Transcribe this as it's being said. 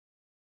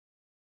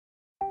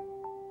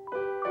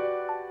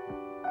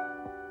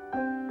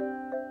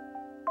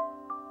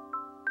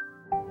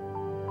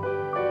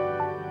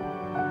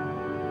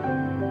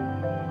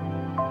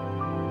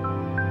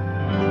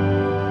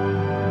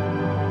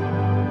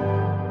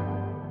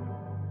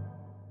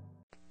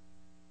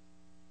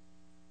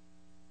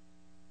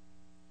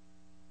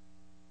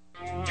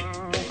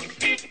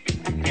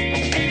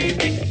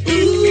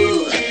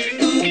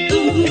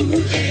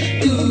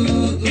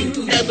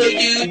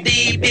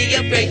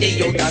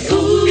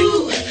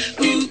Ooh,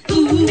 ooh,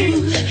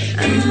 ooh.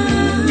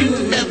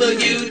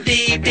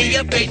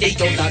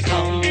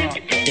 WDBFradio.com.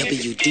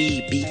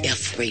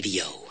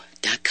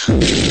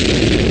 WDBFradio.com.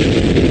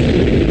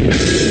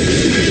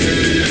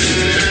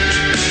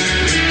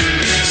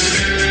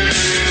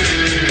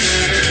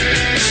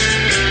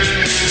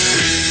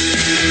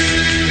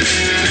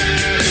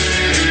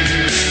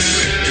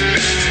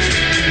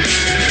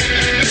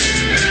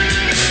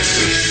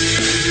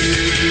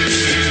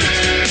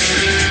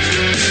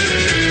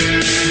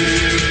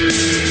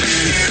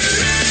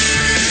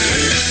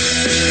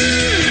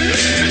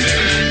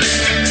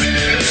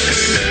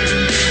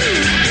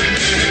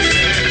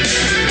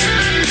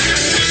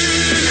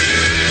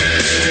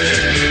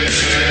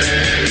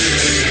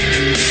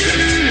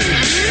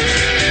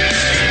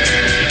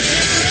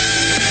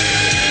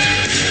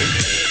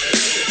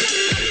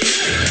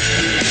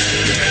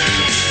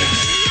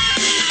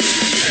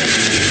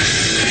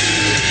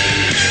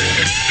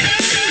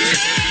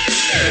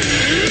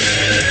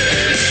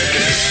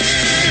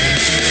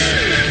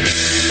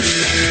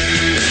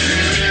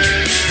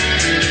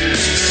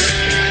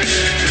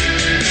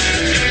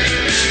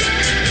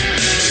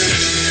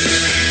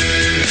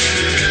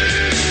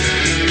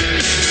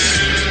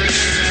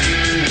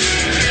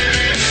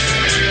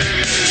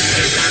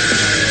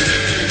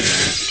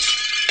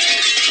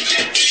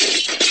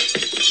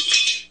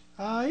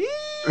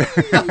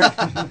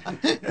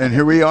 And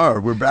here we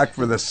are. We're back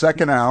for the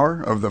second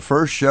hour of the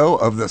first show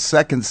of the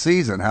second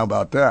season. How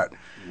about that?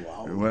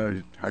 Wow.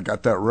 Well, I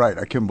got that right.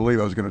 I can't believe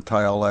I was going to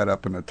tie all that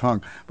up in a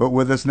tongue. But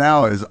with us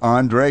now is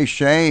Andrei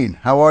Cheine.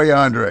 How are you,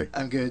 Andrei?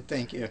 I'm good,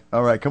 thank you.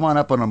 All right, come on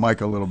up on the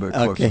mic a little bit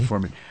closer for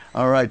me.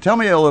 All right, tell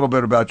me a little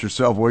bit about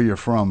yourself, where you're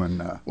from.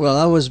 And Well,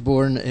 I was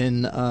born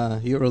in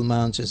Ural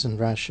Mountains in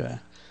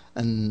Russia,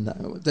 and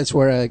that's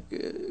where I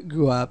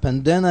grew up.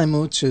 And then I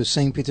moved to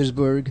St.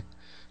 Petersburg,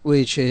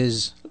 which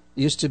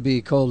used to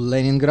be called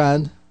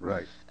Leningrad.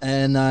 Right.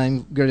 And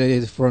I'm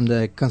graduated from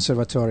the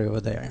conservatory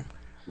over there.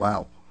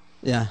 Wow.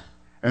 Yeah.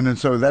 And then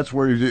so that's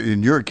where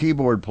you're a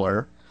keyboard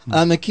player.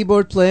 I'm a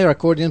keyboard player,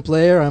 accordion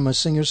player. I'm a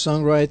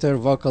singer-songwriter,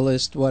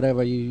 vocalist,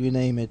 whatever you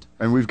name it.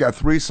 And we've got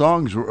 3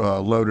 songs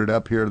loaded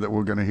up here that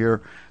we're going to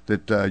hear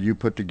that you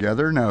put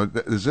together. Now,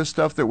 is this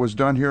stuff that was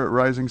done here at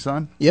Rising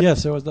Sun? Yep.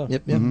 Yes, it was done.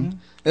 Yep, yep. Mm-hmm.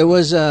 It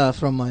was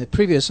from my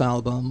previous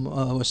album.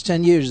 It was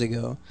 10 years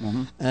ago.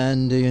 Mm-hmm.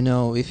 And,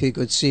 if you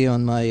could see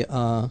on my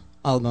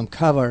album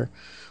cover,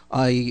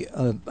 I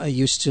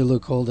used to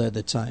look older at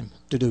the time.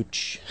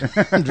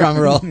 Drum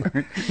roll.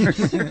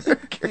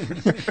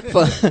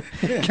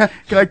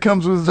 Guy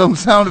comes with his own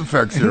sound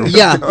effects here.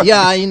 Yeah,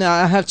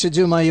 I have to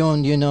do my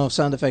own,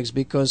 sound effects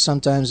because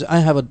sometimes I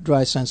have a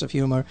dry sense of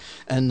humor,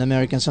 and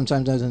Americans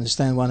sometimes don't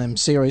understand when I'm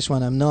serious,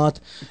 when I'm not.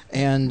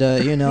 And,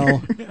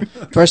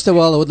 first of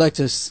all, I would like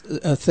to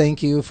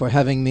thank you for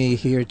having me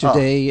here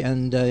today.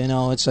 And,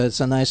 it's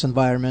a nice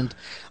environment.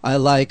 I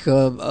like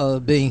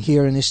being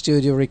here in the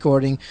studio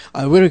recording.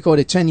 We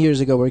recorded 10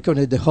 years ago. We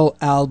recorded the whole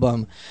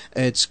album.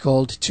 It's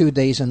called 2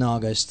 Days in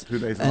August. 2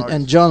 Days in August.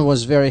 And John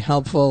was very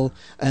helpful.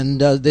 And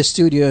the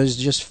studio is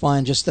just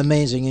fine, just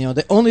amazing.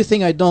 The only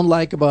thing I don't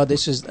like about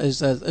this is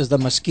the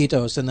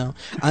mosquitoes.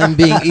 I'm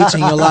being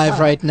eaten alive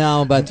right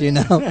now, but and,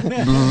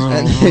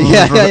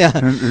 yeah.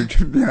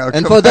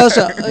 And for those,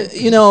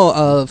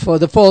 for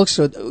the folks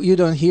who you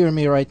don't hear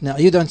me right now,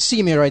 you don't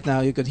see me right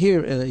now. You can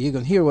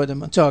hear what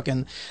I'm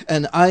talking,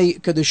 and I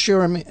could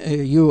assure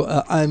you,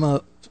 I'm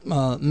a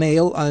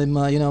male. I'm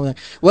when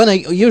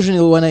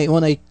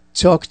I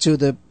talk to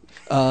the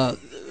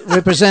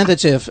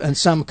representative and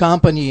some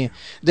company,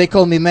 they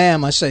call me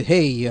ma'am. I say,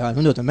 hey,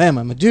 I'm not a ma'am,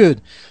 I'm a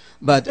dude.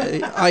 But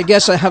I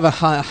guess I have a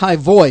high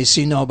voice,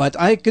 but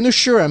I can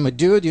assure I'm a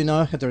dude,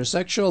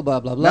 heterosexual,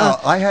 blah, blah, blah. No,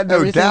 I had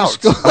no doubts.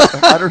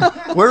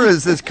 Where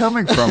is this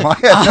coming from? I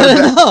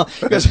don't know.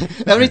 Because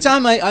every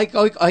time I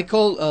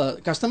call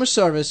customer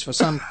service for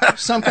some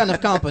kind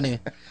of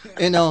company,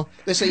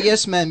 they say,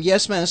 yes, ma'am,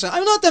 yes, ma'am. I say,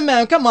 I'm not a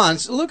ma'am, come on,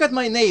 look at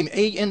my name,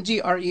 Andrei.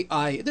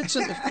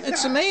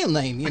 It's a male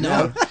name,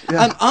 Yeah.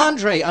 I'm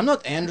Andrei, I'm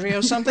not Andrea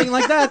or something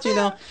like that,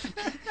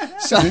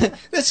 So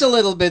it's a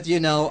little bit,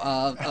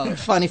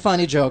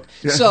 funny joke.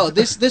 Yeah. So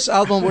this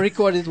album we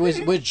recorded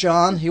with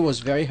John. He was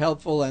very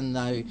helpful, and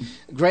I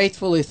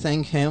gratefully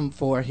thank him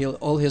for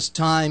all his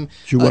time.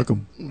 You're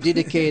welcome.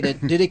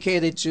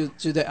 Dedicated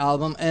to the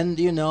album, and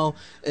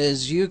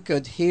as you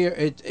could hear,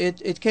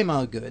 it came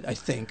out good, I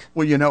think.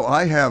 Well,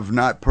 I have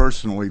not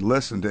personally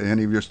listened to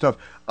any of your stuff.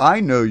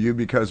 I know you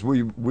because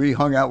we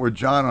hung out with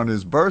John on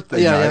his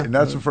birthday night, and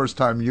that's the first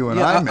time you and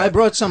I met. I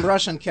brought some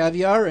Russian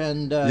caviar,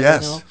 and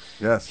yes.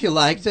 he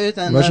liked it,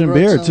 and Russian I brought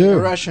beer some too.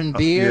 Russian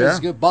beer,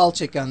 good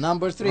Baltica,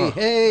 number 3.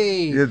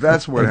 Hey! Yeah,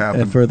 that's what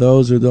happened. And for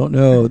those who don't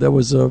know, that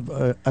was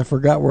I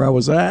forgot where I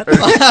was at.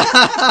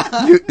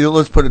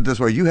 Let's put it this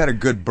way: you had a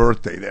good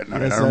birthday that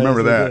night. Yes, I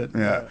remember I that.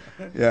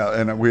 did. Yeah,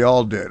 and we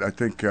all did. I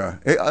think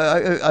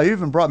I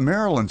even brought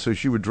Marilyn so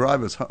she would drive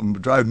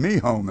me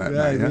home that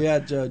night. We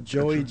had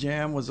Joey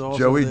Jam was also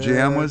Joey there.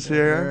 Jam was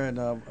here. And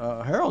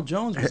Harold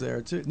Jones was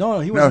there too. No,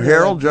 he No, wasn't.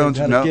 Harold Jones.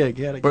 had No, a gig.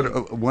 He had a gig.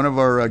 but one of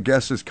our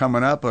guests is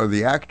coming up.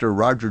 The actor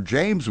Roger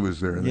James was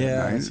there that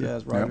night.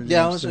 Yes, Roger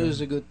Yeah, James it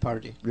was a good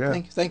party. Yeah.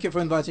 Thank you for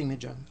inviting me,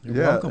 John. You're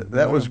Yeah, welcome.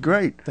 that was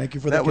great. Thank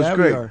you for that the was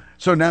caviar. great.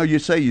 So now you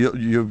say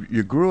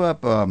you grew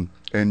up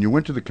and you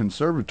went to the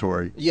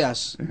conservatory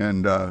Yes.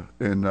 and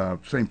in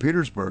St.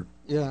 Petersburg.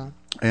 Yeah.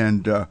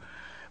 And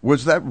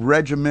was that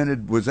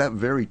regimented? Was that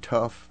very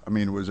tough? I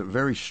mean, was it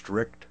very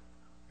strict?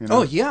 You know?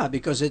 Oh yeah,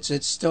 because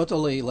it's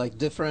totally like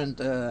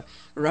different.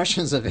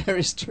 Russians are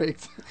very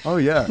strict. Oh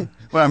yeah.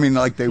 Well, I mean,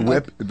 like they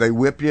whip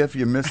you if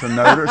you miss a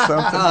note or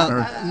something.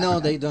 Or? No,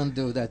 they don't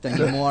do that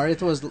anymore.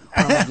 It was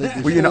probably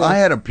before. Well, you know, I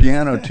had a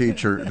piano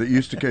teacher that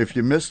used to, if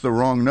you missed the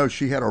wrong note,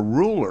 she had a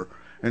ruler.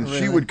 And she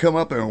Really? would come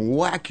up and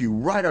whack you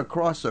right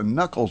across the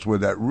knuckles with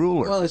that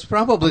ruler. Well, it's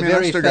probably I mean, I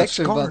very still got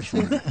effective, scars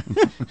from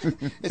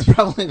it. it's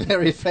probably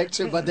very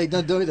effective, but they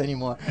don't do it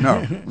anymore.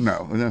 No.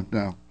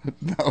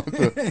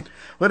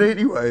 But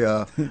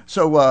anyway,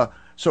 so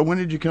when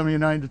did you come to the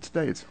United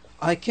States?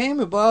 I came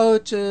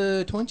about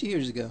 20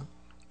 years ago.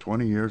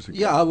 20 years ago.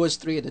 Yeah, I was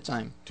 3 at the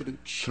time.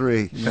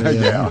 3.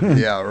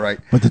 Yeah, right.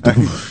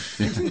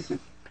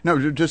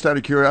 No, just out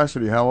of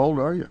curiosity, how old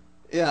are you?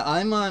 Yeah,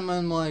 I'm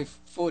in my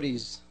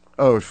 40s.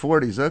 Oh,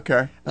 40s,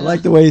 okay. I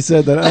like the way he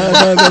said that.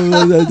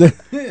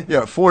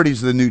 Yeah, 40's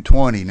the new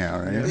 20 now,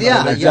 right?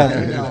 Yeah.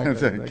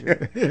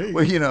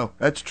 Well, you know,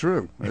 that's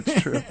true.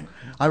 That's true.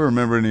 I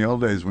remember in the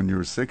old days when you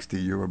were 60,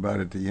 you were about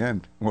at the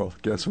end. Well,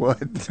 guess what?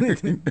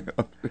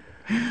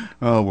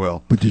 Oh,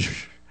 well.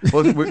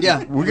 We're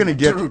going to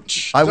get...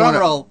 I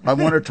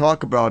want to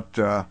talk about...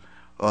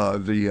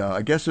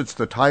 I guess it's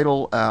the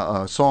title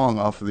song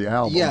off of the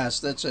album. Yes,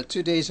 that's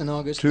 2 days in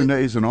August. 2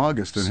 days in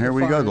August, and So here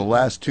we go. far, The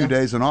last 2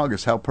 days in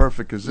August. How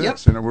perfect is this?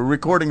 Yep. And we're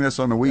recording this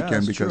on the Yeah,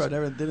 weekend that's because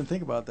true. I didn't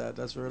think about that.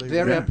 That's really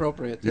Very Yeah.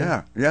 appropriate.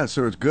 yeah.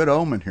 So it's good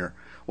omen here.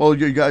 Well,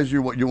 you guys,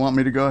 you want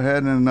me to go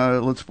ahead and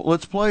let's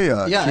play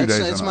 2 Yeah, days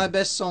in it's my August.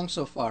 best song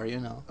so far.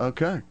 You know.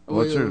 Okay.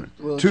 What's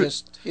We'll it?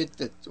 just hit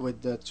it with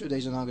 2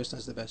 days in August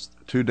as the best.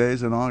 2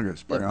 days in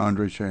August by Yep.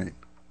 Andrei Cheine.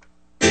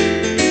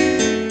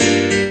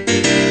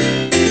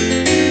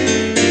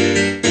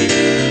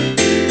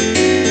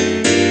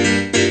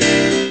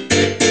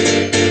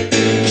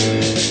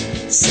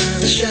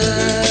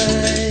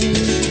 Sunshine,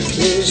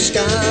 blue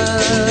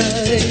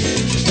sky,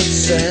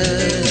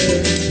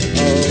 sand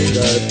on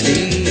the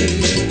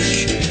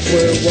beach.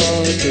 We're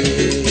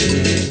walking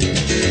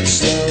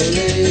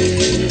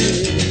slowly,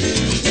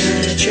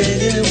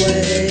 catching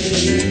away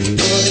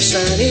on a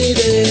sunny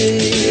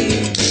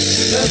day.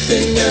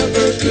 Nothing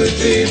ever could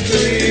be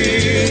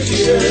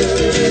prettier.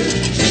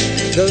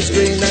 Those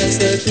green eyes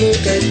that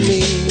look at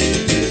me,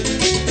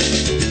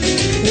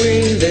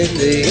 wind in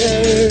the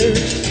air,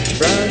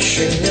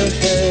 brushing your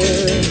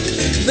hair.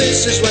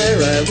 This is where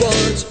I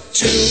want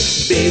to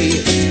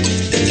be.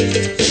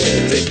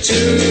 Only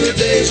 2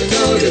 days in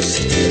August,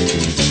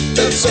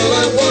 that's all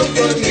I want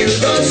from you.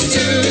 Those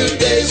 2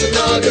 days in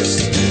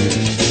August,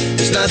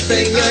 there's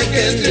nothing I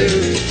can do.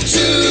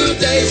 2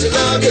 days in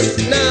August,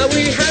 now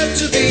we have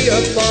to be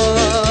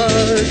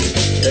apart.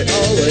 They're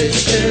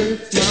always in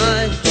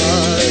my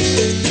heart.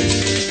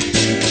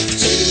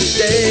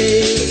 2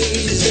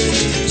 days,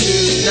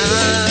 2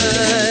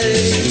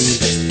 nights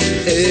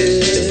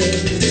in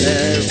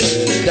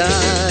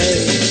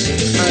paradise.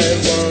 I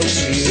want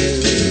you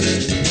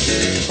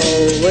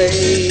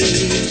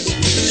always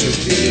to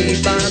be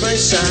by my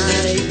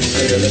side.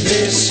 I'm gonna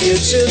miss you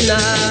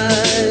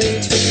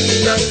tonight.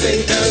 Nothing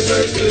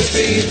ever could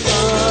be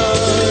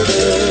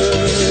harder,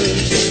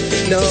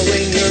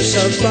 knowing you're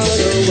so far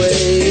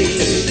away.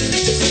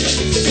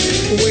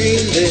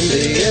 Wind in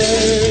the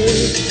air,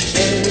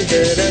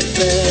 ended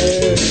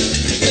affair.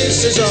 This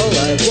is all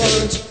I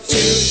want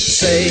to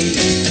say.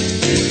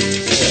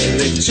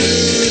 Only 2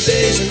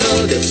 days in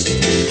August,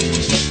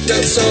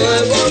 that's all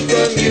I want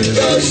from you.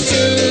 Those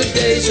 2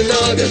 days in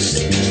August,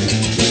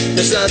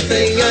 there's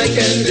nothing I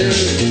can do.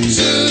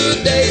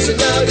 2 days in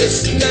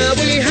August, now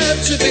we have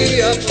to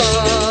be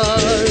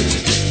apart.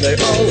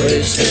 They're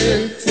always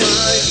in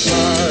my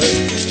heart.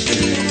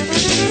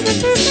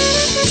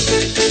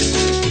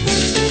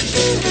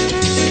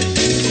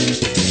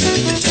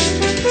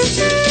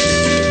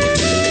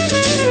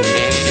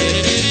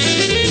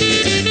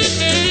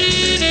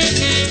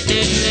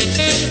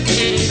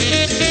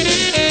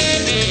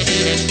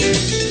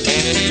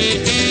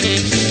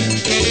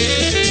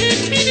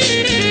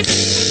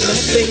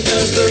 Nothing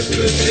ever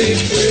could be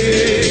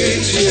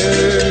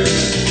prettier.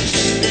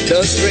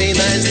 Those green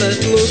eyes that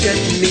look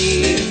at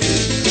me,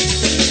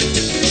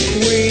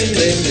 wind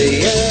in the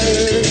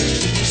air,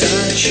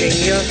 touching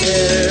your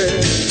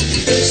hair.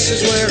 This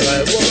is where I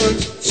want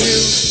to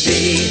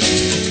be.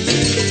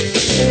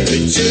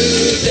 Only 2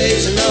 days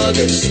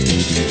August.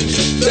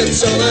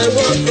 That's all I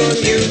want from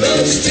you,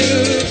 those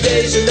 2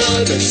 days in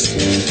August.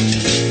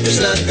 There's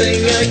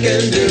nothing I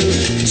can do.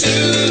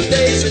 2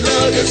 days in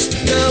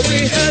August, now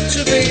we have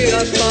to be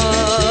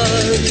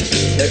apart.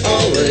 They're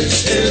always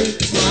in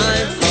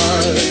my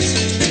heart.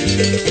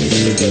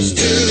 Those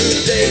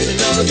 2 days in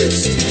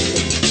August,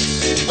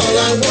 all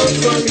I want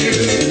from you.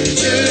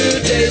 2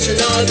 days in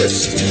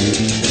August,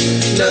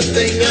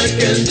 nothing I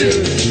can do.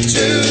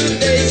 2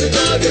 days in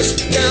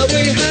August, now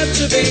we have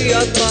to be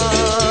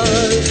apart.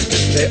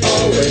 They're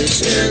always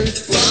in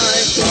my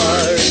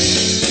heart.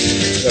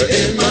 They're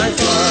in my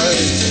heart.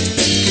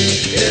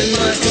 In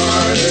my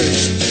heart.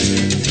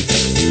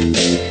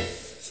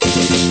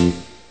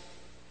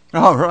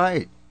 All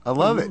right. I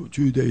love it.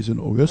 2 days in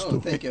August.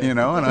 Oh, thank you. You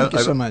know, and Thank you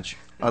so much.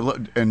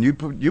 And you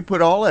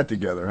put all that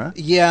together, huh?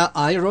 Yeah,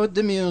 I wrote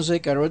the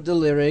music, I wrote the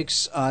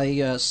lyrics,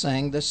 I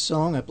sang the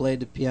song, I played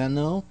the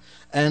piano,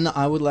 and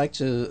I would like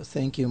to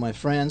thank you, my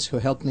friends, who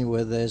helped me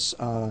with this.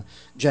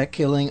 Jack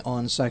Killing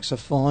on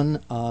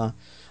saxophone,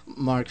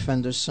 Mark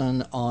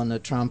Fenderson on the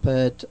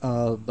trumpet,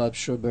 Bob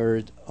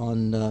Schubert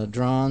on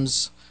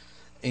drums,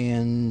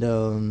 and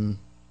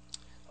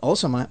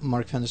also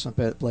Mark Fenderson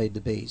played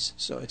the bass,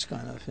 so it's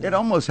kind of... It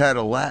almost had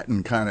a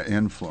Latin kind of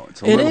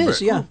influence. It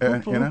is, yeah.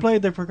 Who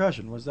played the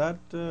percussion? Was that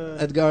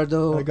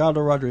Edgardo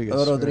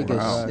Rodriguez? Rodriguez,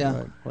 Wow.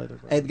 yeah. Played the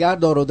percussion.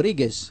 Edgardo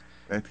Rodriguez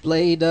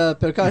played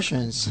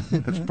percussions.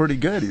 That's pretty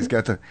good. He's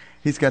got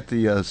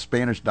the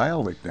Spanish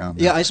dialect down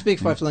there. Yeah, I speak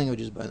 5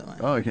 languages, by the way.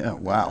 Oh yeah!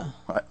 Wow.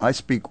 I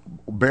speak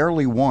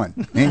barely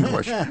one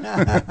English.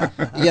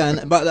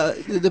 Yeah, but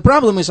the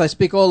problem is I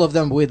speak all of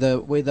them with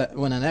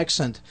an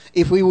accent.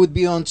 If we would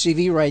be on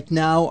TV right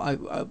now,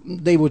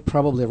 they would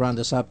probably run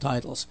the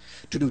subtitles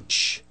to do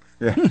ch.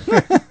 Yeah.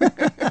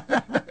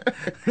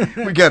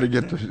 We got to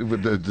get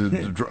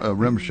the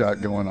rim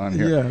shot going on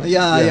here.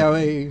 Yeah.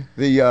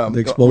 The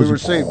explosion. we were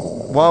saying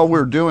while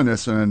we're doing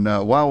this, and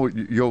while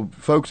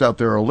folks out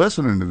there are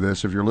listening to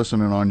this, if you're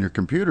listening on your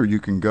computer, you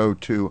can go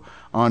to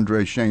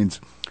Andrei Cheine's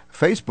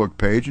Facebook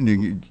page and you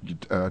can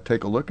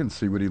take a look and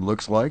see what he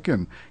looks like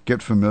and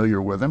get familiar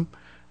with him.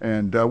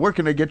 And where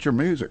can they get your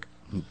music?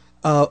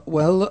 It's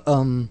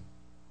on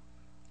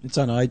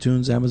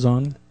iTunes,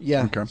 Amazon,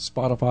 yeah. Okay.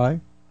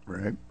 Spotify.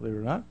 Right. Believe it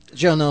or not.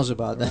 Joe knows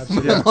about that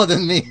Yeah. more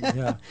than me.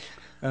 Yeah.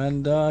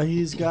 And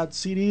he's got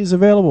CDs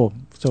available.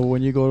 So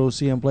when you go to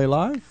see him play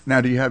live, Now,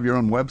 do you have your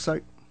own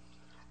website?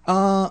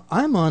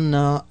 I'm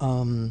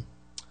on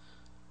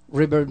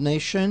Rebirth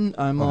Nation.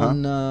 I'm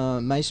on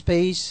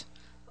MySpace.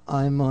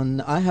 I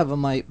have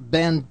my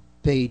band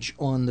page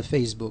on the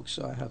Facebook,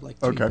 so I have like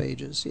 3 Okay.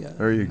 pages. Yeah.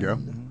 There you go.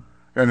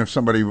 And if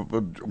somebody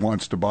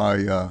wants to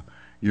buy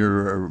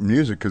your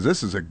music, because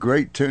this is a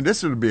great tune.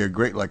 This would be a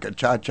great, like a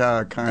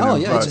cha-cha kind Oh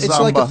of yeah, it's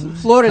samba like a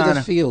Florida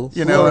kinda, feel.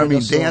 You know what I Florida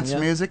mean? song, Dance yeah.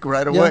 music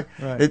right away.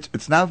 Right.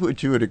 It's not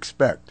what you would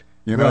expect.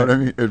 You know Right. what I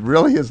mean? It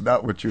really is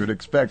not what you would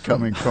expect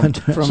coming from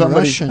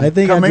somebody Russian. I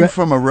think coming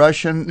from a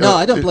Russian. No,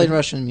 I don't play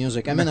Russian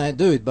music. I mean, I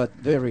do it, but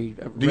very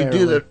Do you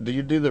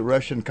rarely. do the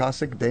Russian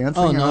Cossack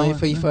dancing? Oh and all no!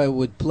 that? If I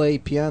would play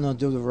piano,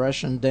 do the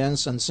Russian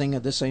dance, and sing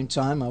at the same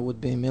time, I would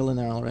be a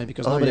millionaire already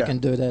because Oh, nobody yeah. can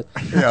do that.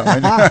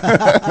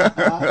 Yeah.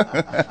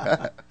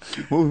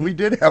 Well, we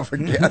did have a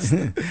guest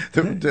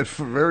that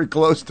very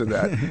close to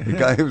that. The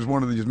guy who was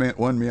one of these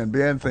one-man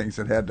band things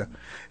that had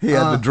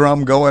the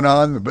drum going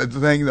on, the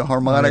thing, the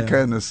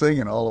harmonica, and the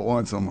singing all at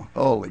once. I'm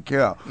holy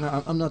cow.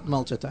 No, I'm not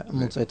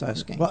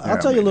multitasking. well, Yeah, I'll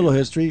tell you a little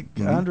history.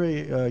 Mhm.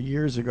 Andre,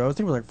 years ago, I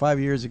think it was like 5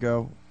 years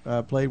ago,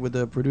 played with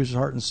the Producers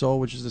Heart and Soul,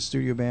 which is the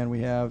studio band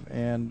we have,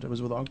 and it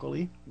was with Uncle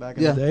Lee back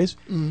in Yeah. the days.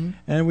 Mhm.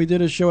 And we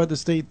did a show at the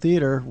State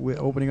Theater,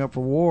 opening up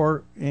for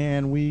War,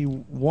 and we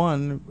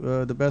won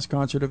the best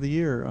concert of the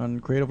year on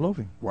Creative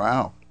Loafing.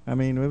 Wow. I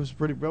mean, that was a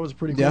pretty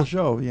Yeah. cool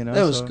show, you know.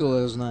 That was so cool.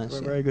 It was nice. A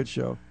yeah. very good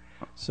show.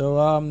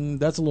 So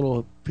that's a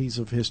little piece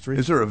of history.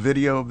 Is there a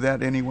video of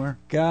that anywhere?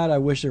 God, I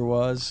wish there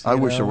was. I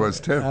you wish know. there was,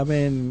 too. I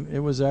mean, it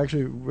was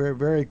actually very,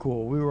 very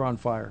cool. We were on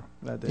fire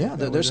that day. Yeah, That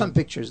there's was some it.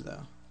 pictures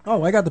though.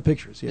 Oh, I got the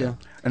pictures. Yeah.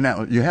 And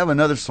now you have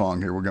another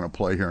song here we're going to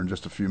play here in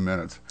just a few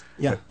minutes.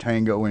 Yeah.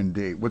 Tango in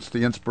D. What's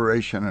the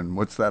inspiration and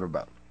what's that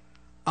about?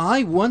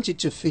 I wanted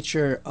to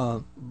feature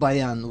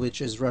bayan,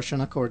 which is Russian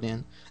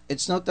accordion.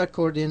 It's not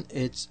accordion;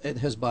 it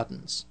has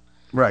buttons.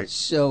 Right.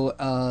 So,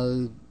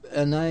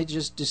 and I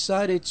just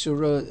decided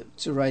to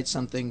write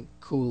something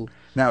cool.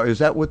 Now, is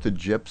that what the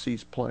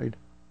Gypsies played?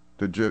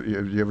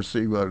 You ever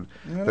see?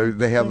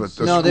 They have a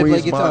No, they play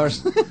squeeze box.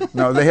 guitars.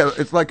 No, they have.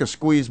 It's like a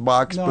squeeze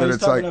box, No, but he's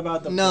it's talking like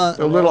about the No.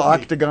 a little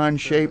octagon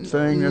shaped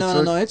thing.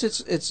 No,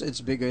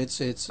 it's bigger. It's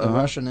a Uh-huh.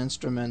 Russian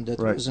instrument that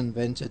Right. was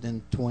invented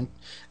in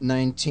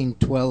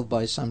 1912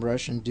 by some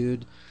Russian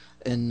dude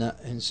in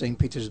St.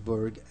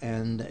 Petersburg,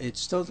 and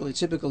it's totally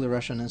typically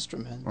Russian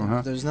instrument.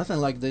 Uh-huh. There's nothing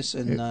like this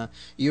in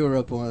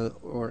Europe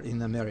or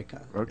in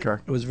America. Okay.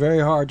 It was very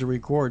hard to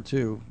record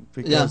too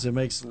because it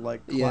makes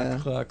like Yeah.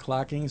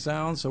 clacking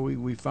sounds. So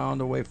we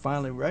found a way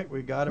finally. Right,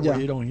 we got it Yeah.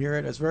 where you don't hear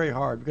it. It's very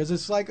hard because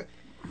it's like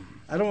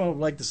I don't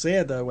like to say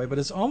it that way, but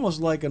it's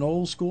almost like an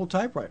old school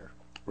typewriter.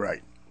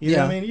 Right. You know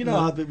Yeah. what I mean? You know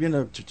how the,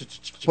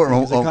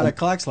 Or- it kind of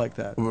clacks like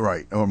that.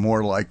 Right, or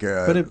more like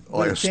a, But it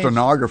like a changed-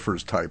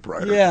 stenographer's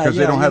typewriter. Yeah, because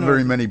they yeah, don't you have know.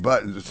 very many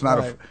buttons. It's not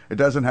Right. it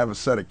doesn't have a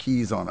set of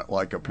keys on it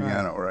like a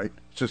piano, right?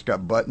 It's just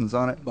got buttons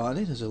on it.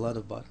 Body has a lot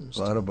of buttons.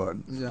 A lot of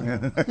buttons.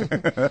 Yeah.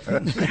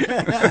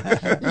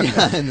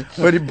 Yeah, and-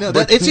 But it- no,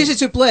 but- it's easy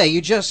to play.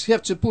 You just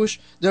have to push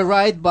the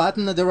right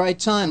button at the right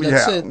time.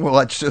 That's Yeah, it. well,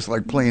 that's just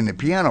like playing the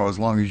piano. As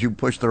long as you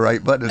push the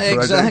right button, at the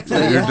right Exactly,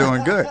 time, you're yeah.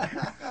 doing good.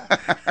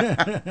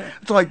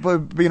 It's like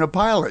being a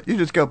pilot. You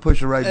just got to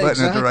push the right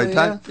button at the right Exactly,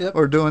 time, yeah, yep.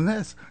 or doing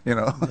this.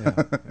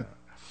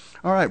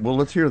 All right. Well,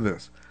 let's hear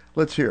this.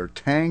 Let's hear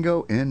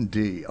Tango in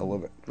D. I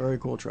love it. Very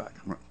cool track.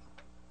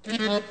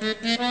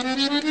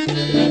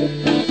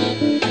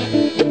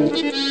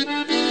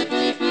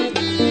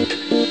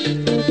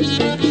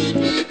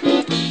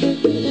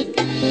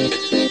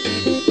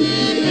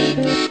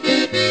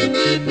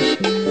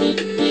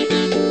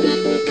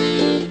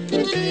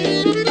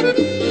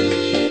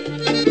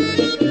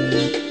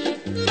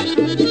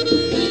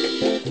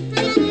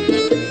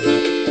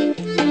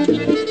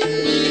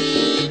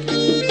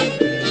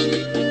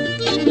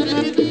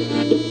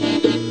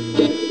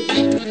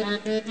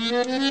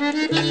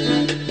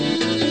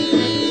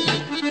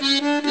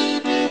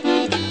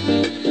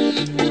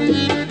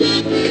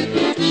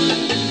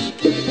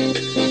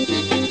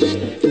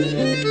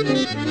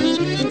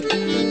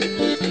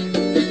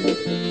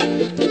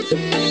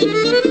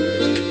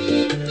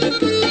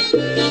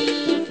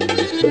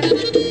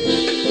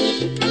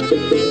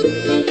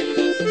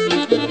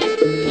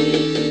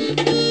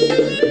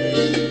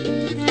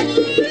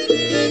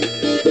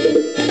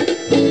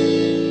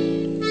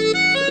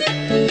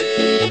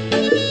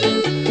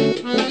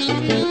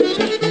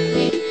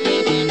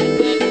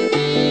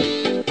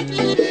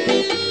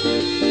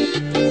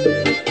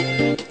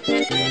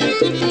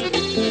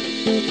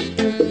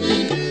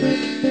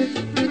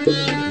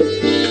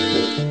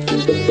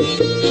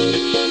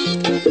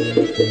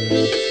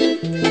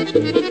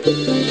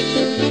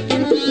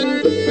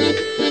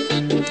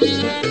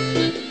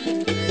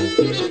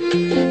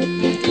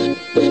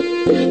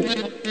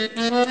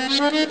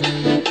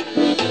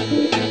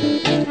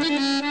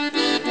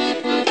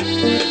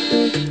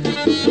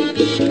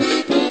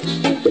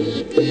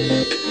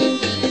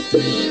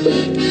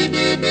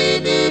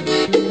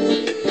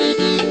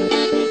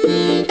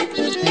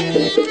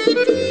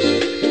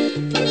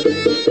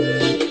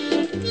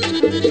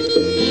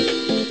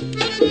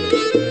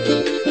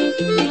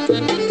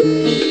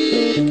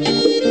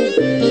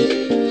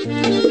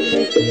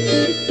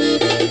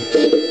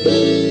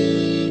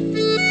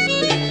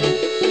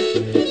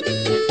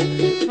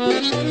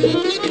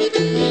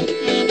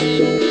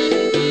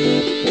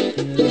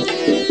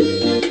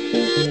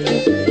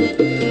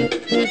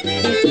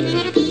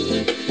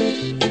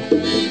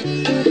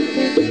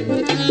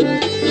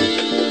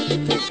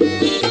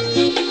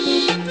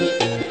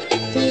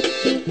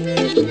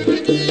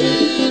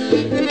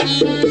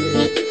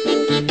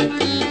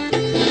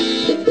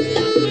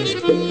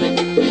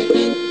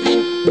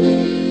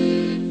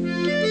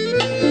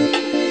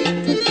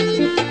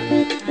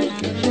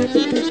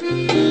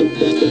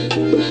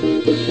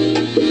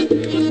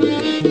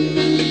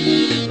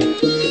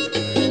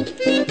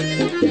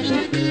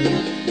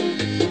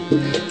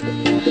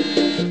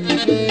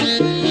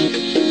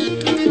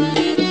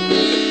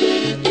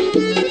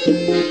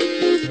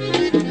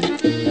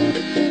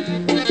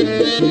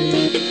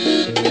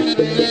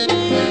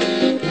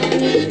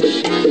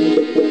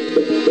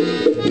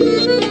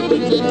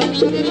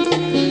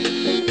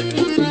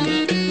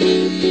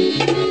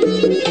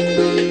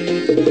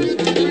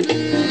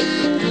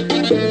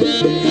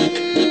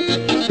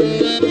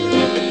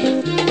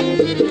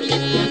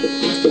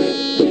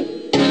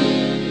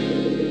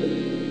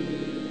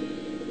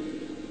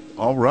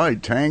 All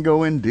right,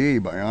 Tango in D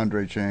by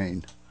Andrei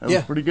Cheine. That was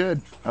Yeah. pretty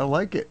good. I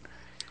like it.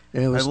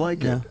 It was, I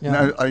like yeah, it. yeah.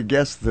 Now, I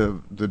guess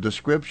the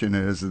description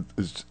is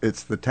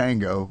it's the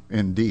tango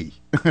in D,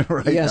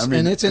 right? Yes, I mean,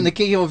 and it's in the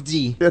key of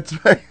D. It's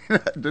right.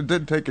 It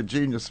didn't take a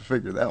genius to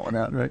figure that one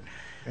out, right?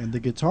 And the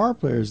guitar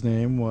player's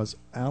name was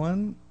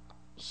Alan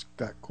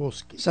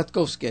Skatkowski.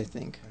 Satkovsky, I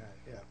think.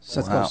 Yeah.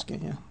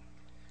 Satkovsky, yeah.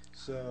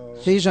 So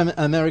He's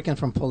American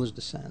from Polish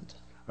descent.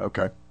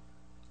 Okay.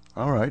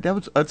 All right,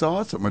 that's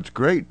awesome. It's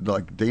great,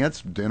 like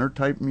dance dinner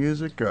type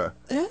music.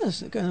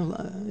 Yes, kind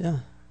of, yeah.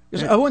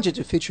 'Cause Yeah. I wanted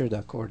to feature the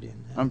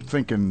accordion. I'm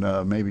thinking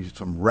maybe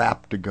some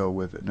rap to go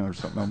with it, or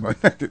something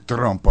like that.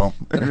 Drum-bum.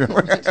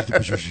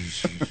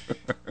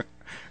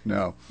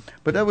 No,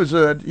 but that was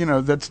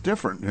that's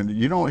different, and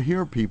you don't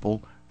hear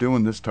people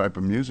doing this type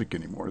of music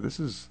anymore. This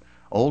is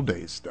old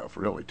days stuff,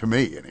 really, to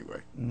me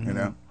anyway. You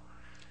know.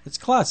 it's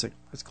classic.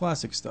 It's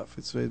classic stuff.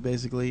 It's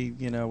basically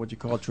what you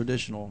call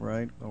traditional,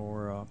 right?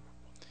 Or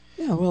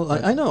Yeah, well,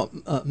 I know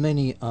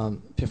many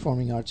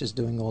performing artists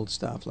doing old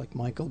stuff, like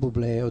Michael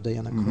Bublé or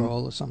Diana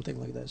Krall or something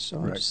like that. So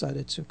I Right.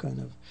 decided to kind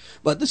of...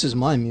 But this is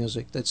my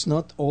music. That's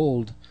not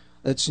old.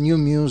 It's new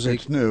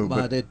music. It's new,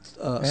 but it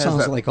has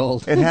sounds that- like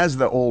old. It has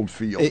the old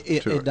feel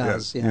It to it.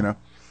 does, yeah. You know,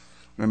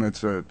 and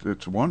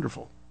it's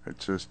wonderful.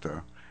 It's just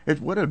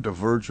What a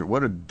divergent,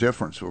 what a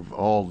difference of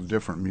all the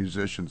different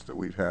musicians that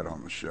we've had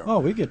on the show. Oh,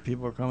 we get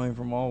people coming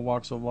from all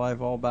walks of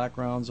life, all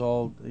backgrounds,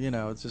 all,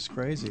 it's just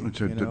crazy.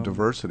 It's a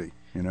diversity,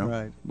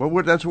 Right.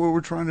 Well, that's what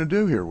we're trying to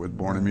do here with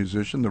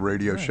BornAMusician, the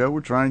radio show.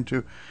 We're trying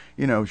to,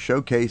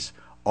 showcase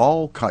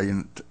all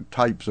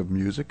types of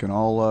music and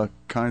all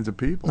kinds of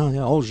people. Oh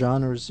yeah, all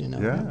genres, Yeah.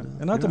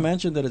 And not to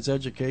mention that it's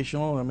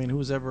educational. I mean,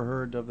 who's ever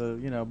heard of the,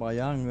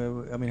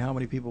 Bayang? I mean, how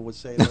many people would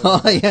say that?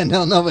 Oh yeah,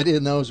 no, nobody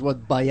knows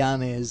what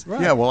bayan is. Right.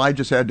 Yeah, well, I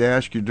just had to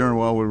ask you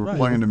while we were Right.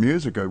 playing the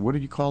music. What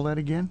did you call that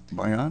again?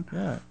 Bayan?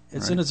 Yeah,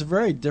 Right. and it's a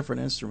very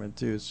different instrument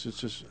too. It's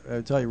just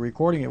I tell you,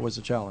 recording it was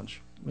a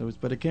challenge.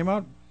 But it came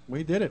out.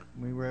 We did it.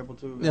 We were able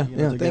to, Yeah,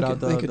 to get out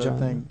thank you, the John.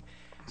 thing.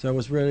 So it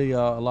was really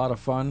a lot of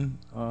fun,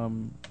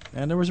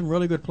 and there were some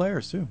really good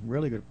players too.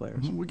 Really good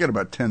players. We got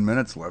about 10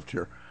 minutes left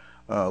here.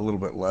 A little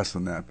bit less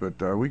than that,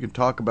 but we can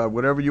talk about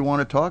whatever you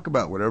want to talk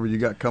about, whatever you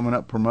got coming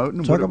up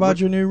promoting. Talk about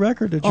your new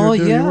record that you're, Oh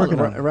you're yeah, working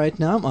on. right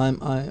now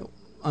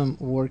I'm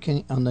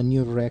working on a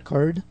new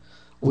record.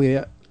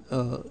 We're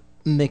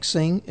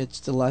mixing. It's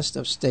the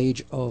last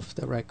stage of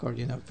the record.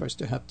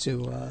 First you have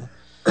to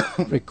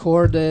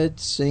record it,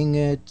 sing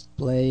it,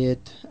 play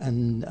it,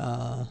 and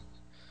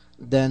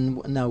then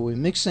now we're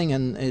mixing,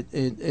 and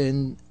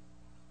it's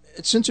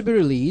soon to be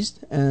released.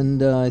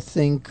 And I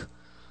think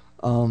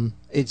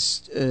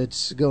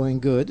it's going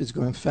good. It's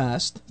going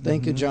fast.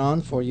 Thank you,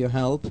 John, for your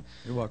help.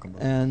 You're welcome,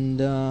 bro.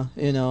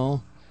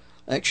 And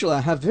actually,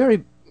 I have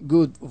very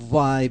good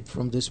vibe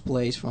from this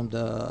place, from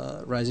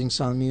the Rising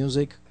Sun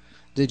Music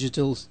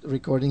digital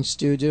recording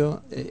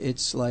studio.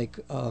 It's like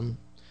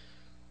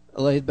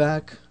laid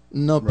back,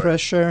 no Right.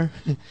 pressure.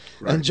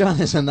 Right. And John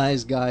is a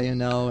nice guy,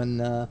 and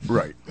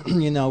Right.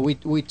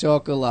 we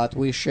talk a lot.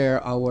 We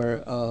share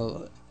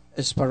our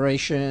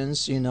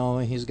aspirations.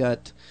 He's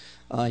got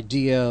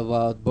idea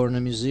about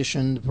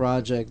BornAMusician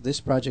project, this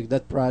project,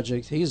 that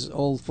project. He's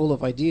all full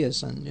of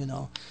ideas, and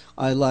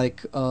I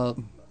like.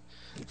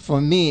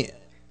 For me,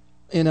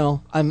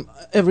 I'm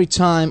every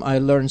time I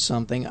learn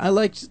something, I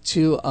like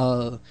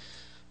to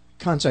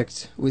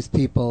contact with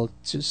people,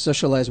 to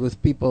socialize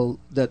with people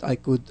that I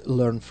could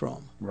learn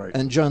from. Right.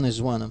 And John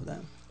is one of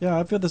them. Yeah,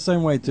 I feel the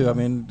same way too. I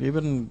mean,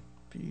 even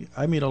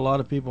I meet a lot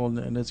of people,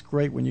 and it's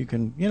great when you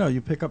can,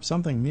 you pick up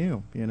something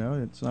new.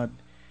 It's not.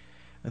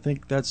 I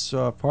think that's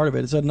part of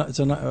it. It's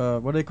a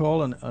what do they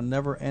call a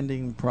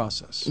never-ending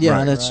process. Yeah,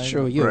 Right. that's Right.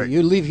 true. You Right.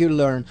 you live, you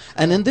learn.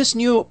 And in this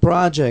new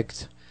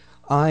project,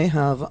 I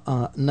have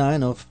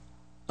 9 of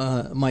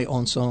my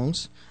own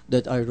songs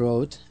that I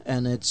wrote,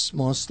 and it's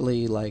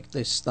mostly like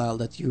this style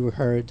that you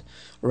heard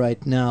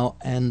right now,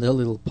 and a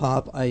little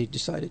pop. I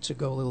decided to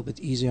go a little bit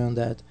easier on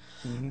that.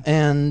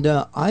 And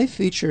I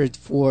featured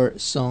 4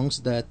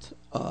 songs that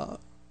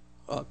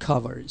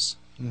covers.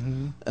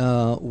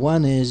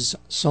 One is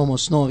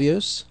Somos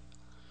Novios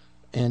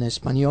in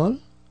Espanol.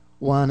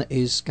 One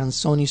is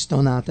Canzoni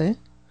Stonate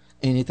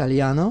in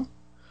Italiano.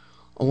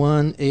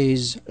 One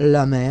is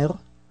La Mer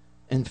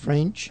in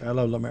French. I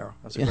love La Mer.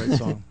 That's a great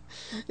song.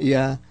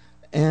 Yeah.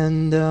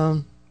 And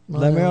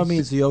what La Mer else?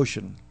 means the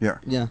ocean. Yeah.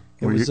 Yeah.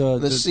 It Well, was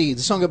The sea,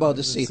 the song about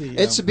the sea.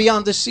 It's yeah.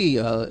 Beyond the Sea.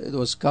 It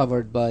was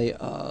covered by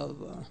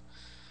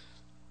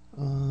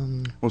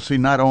Well, see,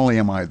 not only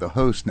am I the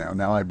host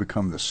now I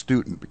become the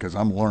student because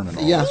I'm learning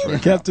all Yeah. this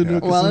right Captain now.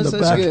 Nuke well, is in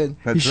that's the back. good.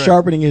 That's He's right.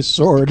 sharpening his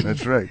sword.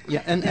 That's right.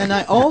 Yeah, and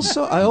I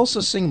also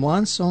sing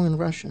one song in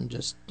Russian,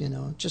 just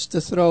just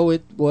to throw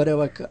it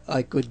whatever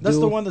I could That's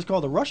do. the one that's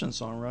called the Russian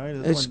song, right?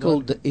 That's It's one-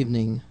 called The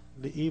Evening.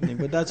 The Evening,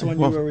 but that's the one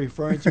you were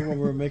referring to when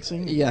we were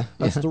mixing. Yeah,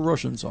 That's yeah. the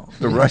Russian song.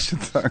 The Russian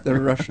song. The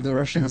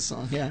Russian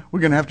song. Yeah. We're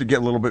going to have to get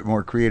a little bit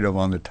more creative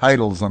on the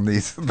titles on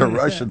the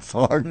Russian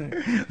song.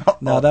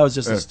 No, that was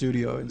just Yeah. a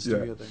studio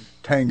thing.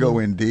 Tango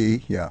in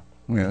D, yeah.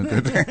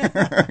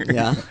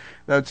 Yeah.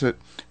 That's it.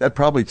 That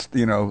probably,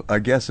 I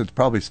guess it's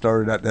probably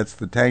started out, that's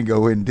the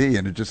Tango in D,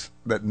 and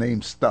that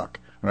name stuck,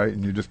 right?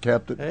 And you just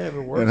kept it. Hey, if it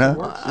works, Uh-huh.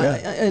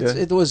 it works.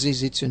 It was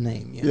easy to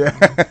name. Yeah.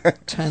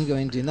 Tango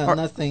in D.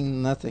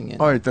 Nothing in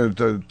All it. right,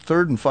 the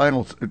third and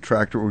final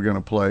track that we're going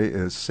to play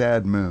is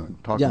Sad Moon.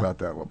 Talk Yeah. about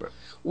that a little bit.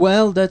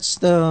 Well, that's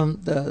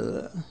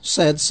the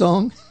sad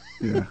song.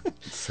 Yeah.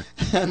 It's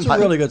a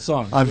really good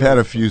song. I've had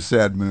a few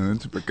sad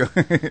moons.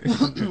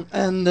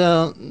 And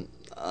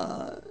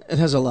it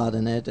has a lot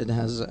in it. It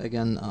has,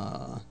 again,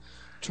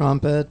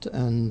 trumpet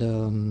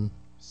and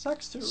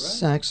Sax too, right?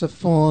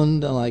 saxophone,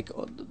 like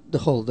the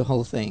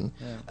whole thing.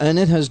 Yeah. And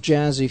it has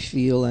jazzy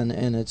feel, and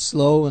it's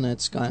slow, and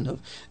it's kind of...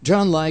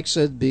 John likes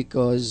it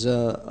because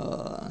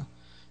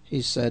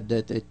he said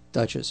that it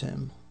touches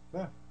him.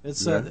 Yeah.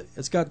 Yeah.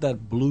 It's got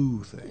that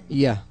blue thing.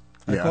 Yeah.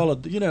 I Yeah. call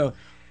it,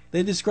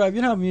 they describe,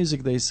 how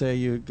music, they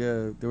say,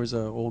 there was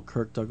an old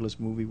Kirk Douglas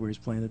movie where he's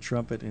playing the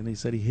trumpet, and they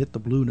said he hit the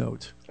blue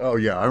note. Oh,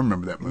 yeah, I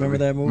remember that movie. Remember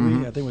that movie?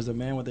 Mhm. I think it was The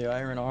Man with the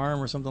Iron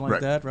Arm or something like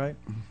Right. that, right?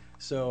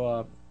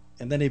 So,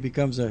 and then he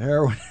becomes a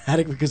heroin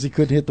addict because he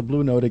couldn't hit the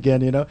blue note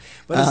again, you know.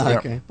 But it's like,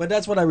 okay. but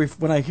that's what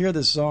when I hear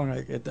this song,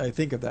 I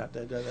think of that.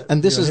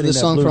 And this is the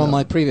song from note.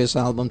 my previous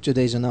album, 2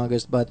 Days in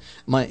August. But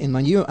in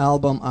my new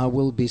album, I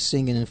will be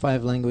singing in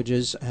 5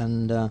 languages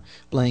and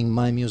playing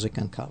my music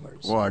and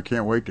covers. Well, I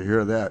can't wait to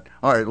hear that.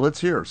 All right,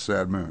 let's hear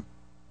Sad Moon.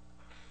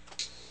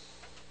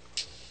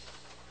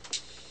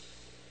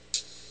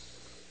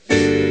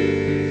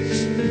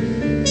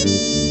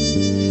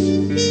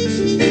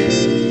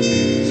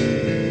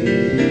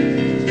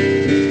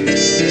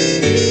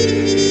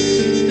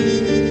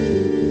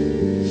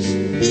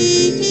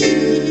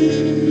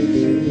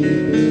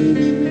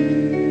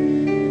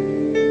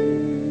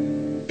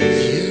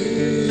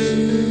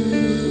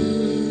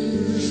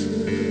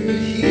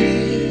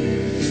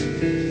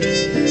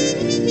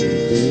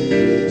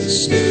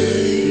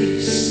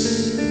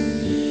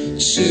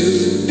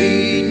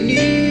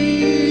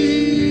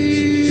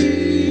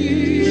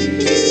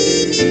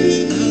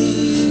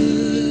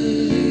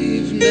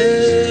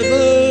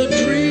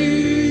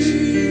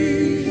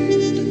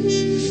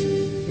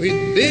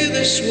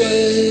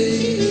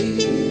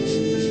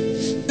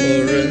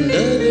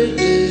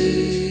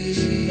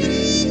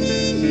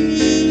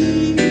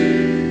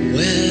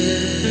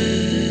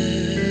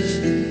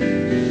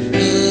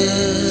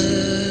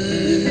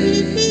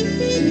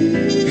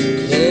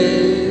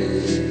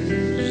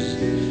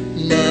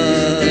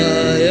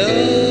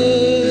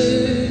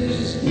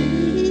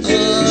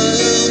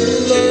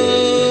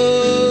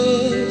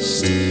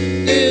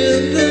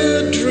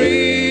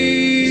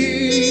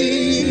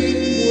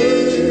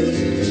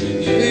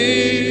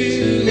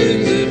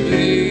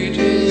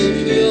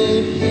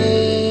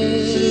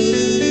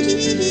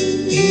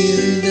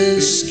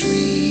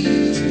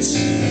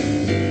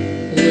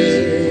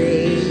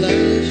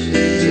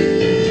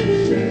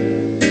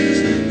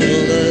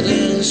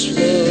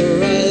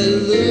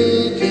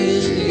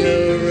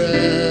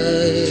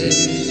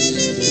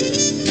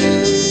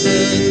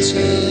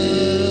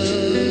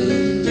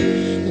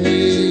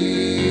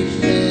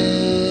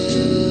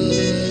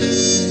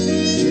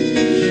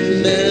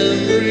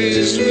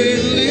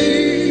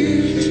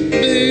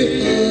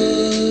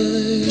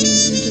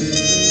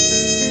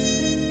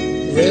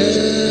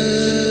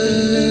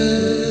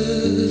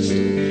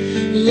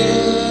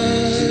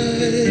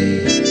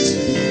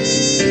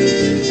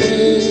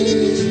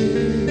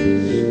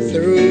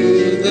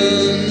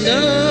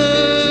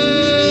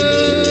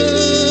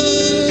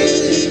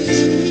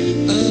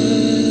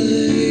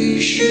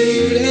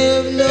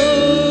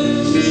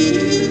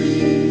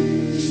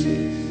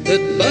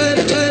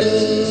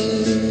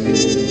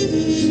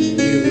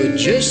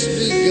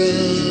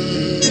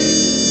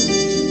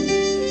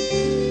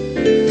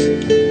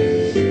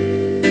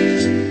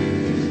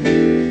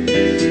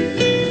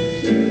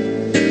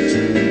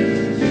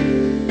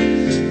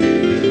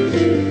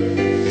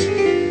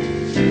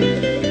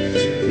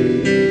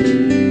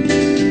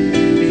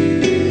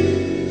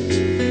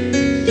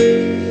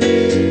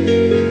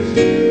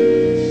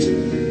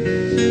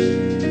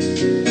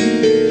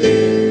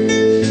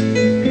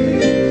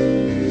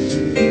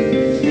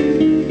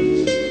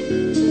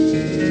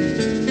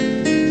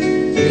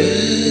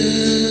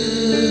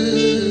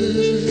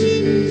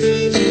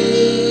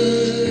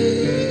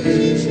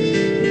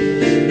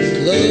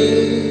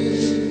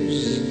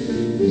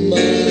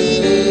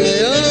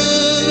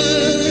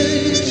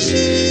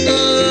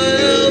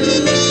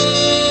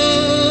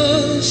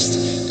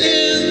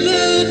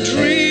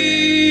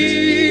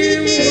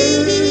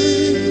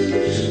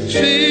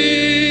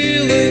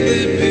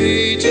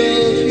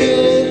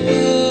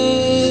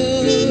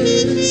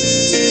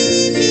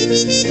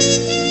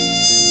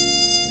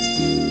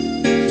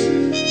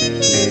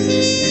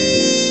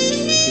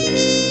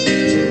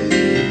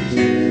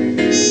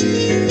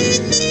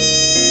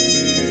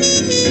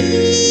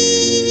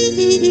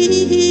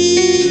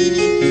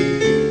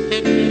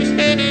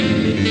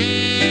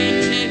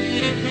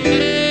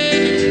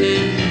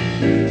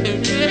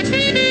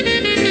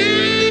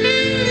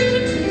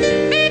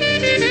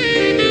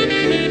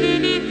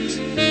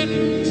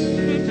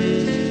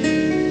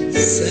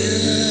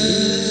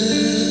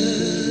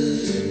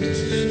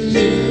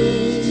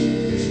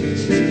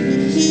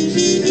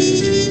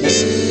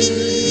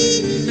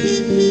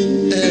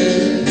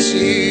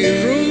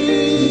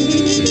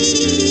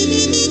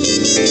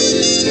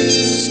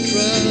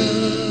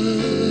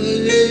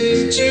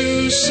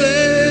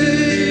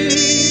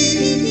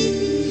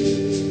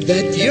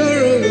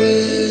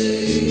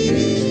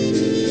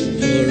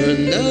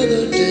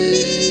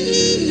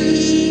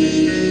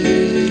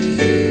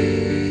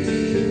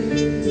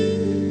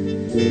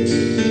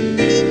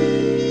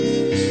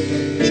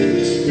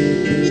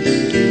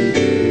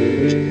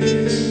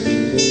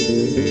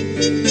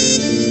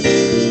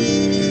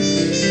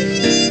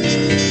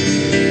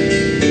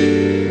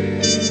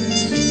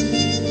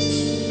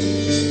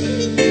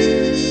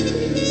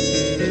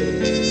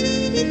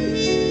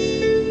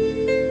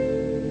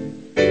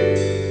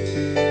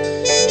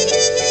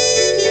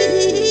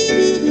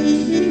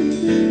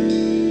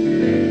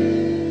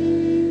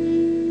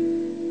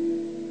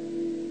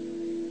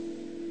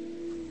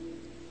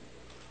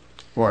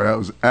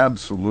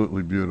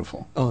 Absolutely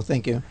beautiful. Oh,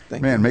 thank you.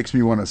 Thank Man, you. makes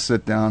me want to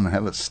sit down and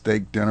have a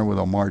steak dinner with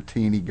a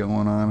martini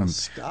going on and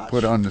Scotch.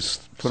 put on the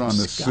suit,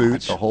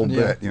 Scotch. the whole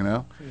Yeah. bit, you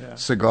know. Yeah.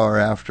 Cigar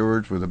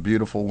afterwards with a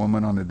beautiful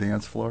woman on the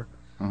dance floor.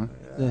 Huh?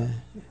 Yeah.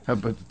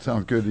 But it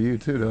sounds good to you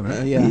too, doesn't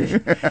it?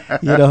 Yeah.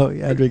 You know,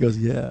 Andre goes,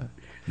 yeah.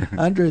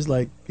 Andre's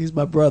like, he's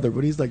my brother,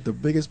 but he's like the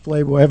biggest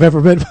playboy I've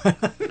ever been.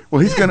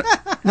 Well, he's gonna.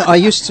 No, I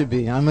used to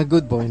be. I'm a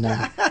good boy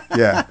now.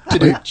 Yeah.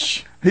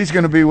 He's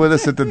gonna be with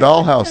us at the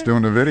Dollhouse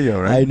doing the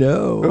video, right? I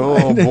know.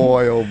 Oh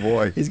boy! Oh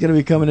boy! He's gonna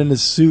be coming in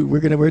his suit.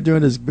 We're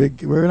doing this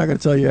big. We're not gonna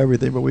tell you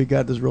everything, but we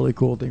got this really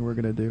cool thing we're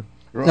gonna do.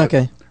 Right.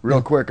 Okay.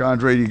 Real quick,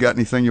 Andre, you got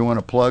anything you want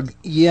to plug?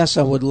 Yes,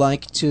 I would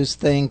like to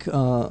thank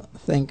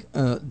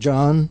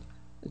John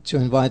to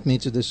invite me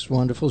to this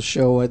wonderful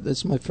show.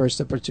 It's my first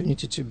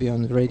opportunity to be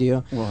on the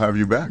radio. We'll have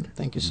you back.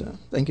 Thank you, sir.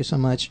 Thank you so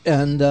much.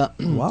 And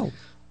Wow.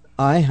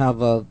 I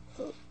have a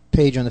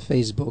page on the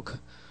Facebook,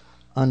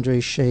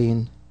 Andrei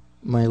Cheine.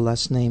 My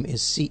last name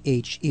is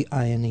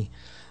Cheine.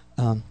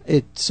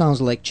 It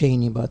sounds like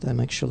Cheney, but I'm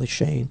actually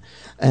Shane.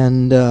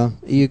 And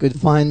you could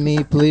find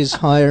me. Please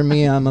hire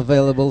me. I'm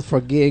available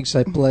for gigs.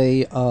 I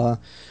play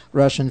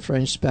Russian,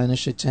 French,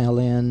 Spanish,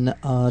 Italian,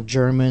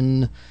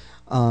 German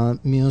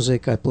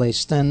music. I play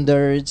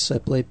standards. I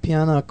play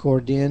piano,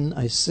 accordion.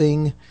 I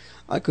sing.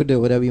 I could do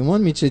whatever you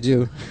want me to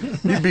do.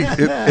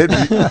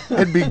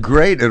 It'd be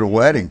great at a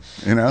wedding.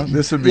 You know,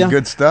 this would be Yeah.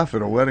 good stuff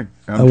at a wedding.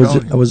 I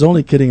was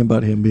only kidding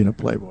about him being a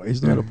playboy.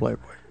 He's not a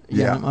playboy.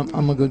 Yeah, Yeah.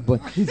 I'm a good boy.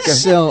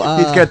 He's So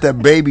got that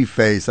baby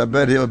face. I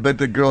bet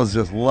the girls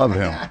just love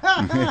him.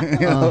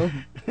 You know?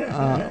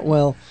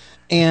 well,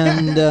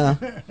 and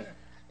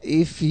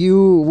if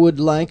you would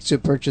like to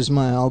purchase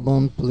my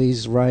album,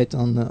 please write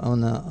on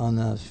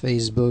the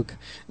Facebook.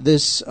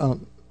 This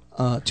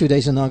 2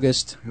 days in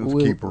August.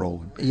 Let's keep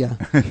rolling. Yeah,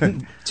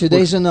 2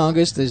 days in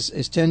August is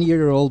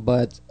 10-year-old,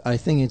 but I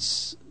think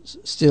it's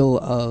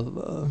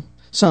still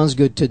sounds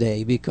good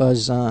today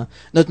because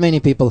not many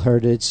people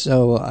heard it,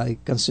 so I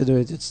consider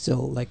it's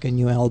still like a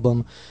new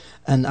album.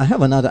 And I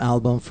have another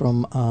album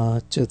from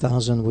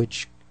 2000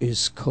 which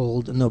is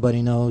called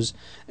Nobody Knows.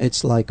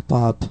 It's like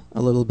pop,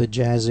 a little bit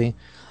jazzy.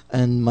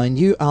 And my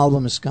new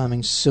album is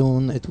coming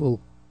soon. It will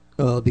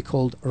be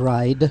called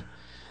Ride,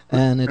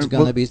 and it's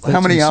gonna be 13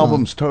 How many songs.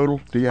 albums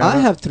total do you have? I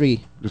have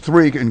 3. The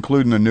 3,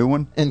 including the new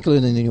one.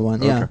 Including the new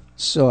one, yeah. Okay.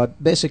 So I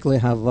basically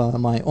have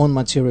my own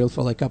material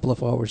for like a couple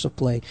of hours of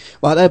play.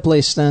 But I play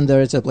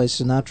standards, I play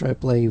Sinatra, I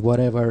play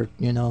whatever,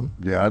 you know.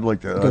 Yeah, I'd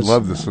like that. I Because,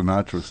 love the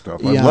Sinatra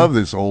stuff. I yeah. love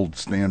this old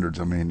standards.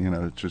 I mean, you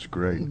know, it's just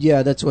great.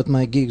 Yeah, that's what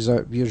my gigs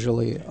are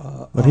usually.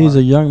 But he's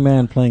a young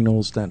man playing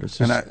old standards.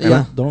 And Just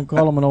Yeah. don't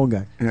call him an old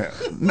guy. Yeah.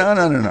 No.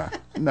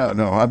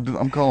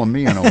 I'm calling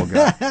me an old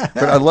guy.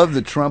 But I love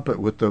the trumpet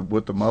with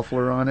the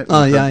muffler on it.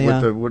 Oh, with yeah, the, yeah.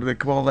 With the, what do they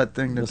call that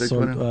thing that they So,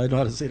 put in? I know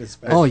how to say this.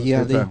 Spanish. Oh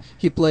yeah, It's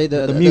he played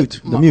the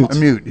mute. A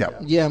mute. Yeah.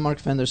 Yeah, Mark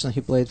Fenderson.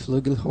 He played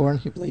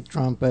flugelhorn. He played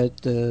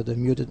trumpet, the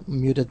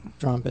muted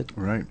trumpet.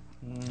 Right.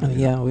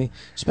 Yeah, we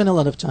spent a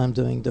lot of time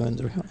doing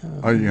the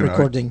You know,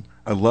 recording.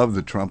 I love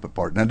the trumpet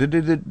part. Now, did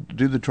they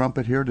do the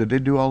trumpet here? Did they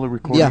do all the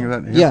recording Yeah,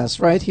 of that here? yes,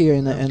 right here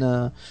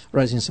in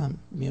Rising Sun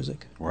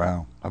Music.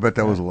 Wow. I bet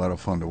that was a lot of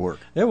fun to work.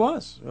 It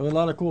was. A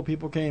lot of cool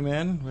people came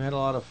in. We had a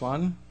lot of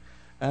fun.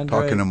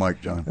 Andre, Talking to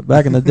Mike, John.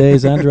 back in the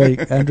days,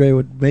 Andre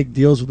would make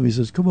deals with me. He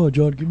says, "Come on,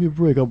 John, give me a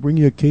break. I'll bring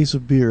you a case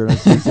of beer." And I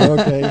said,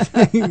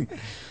 "Okay."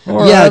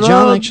 All Yeah, right,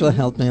 John actually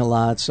helped me a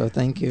lot, so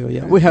thank you.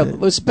 Yeah,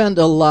 we spent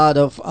a lot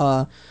of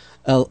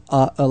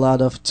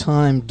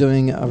time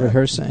doing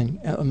rehearsing.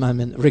 I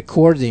mean,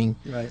 recording,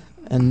 Right.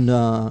 and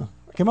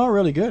Came out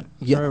really good.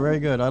 Yeah. Very, very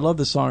good. I love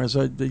this song.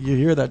 So you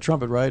hear that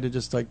trumpet, right? It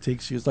just like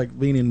takes you. It's like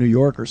being in New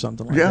York or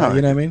something like Yeah. that.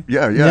 You know what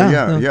I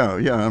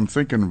mean? Yeah. I'm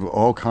thinking of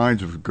all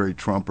kinds of great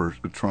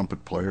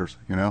trumpet players,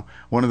 you know.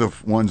 One of the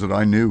ones that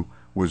I knew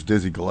was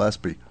Dizzy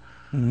Gillespie,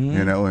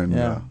 you know, and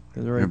Yeah,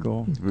 it's very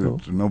cool.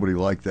 Nobody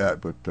liked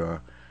that, but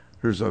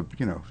here's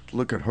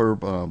look at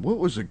Herb. What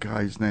was the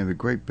guy's name? The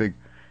great big,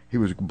 he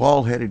was a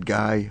bald-headed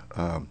guy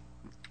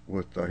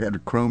with had a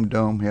chrome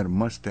dome. He had a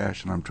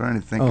mustache, and I'm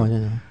trying to think.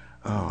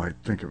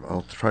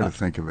 I'll try to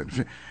think of it.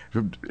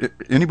 If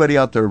anybody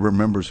out there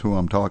remembers who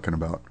I'm talking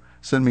about,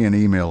 send me an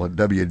email at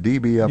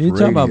WDBF You Radio.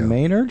 talking about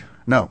Maynard?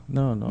 No.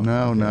 No.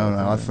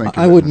 I think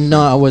I wouldn't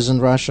know. I was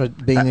in Russia,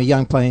 being a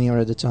young pioneer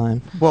at the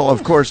time. Well,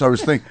 of course, I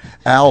was thinking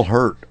Al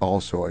Hurt.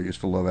 Also, I used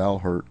to love Al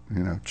Hurt.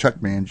 You know, Chuck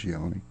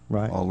Mangione,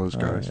 Right. all those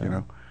guys. yeah. You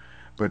know,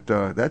 but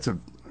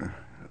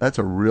that's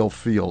a real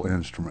feel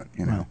instrument.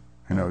 You know,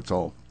 it's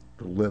all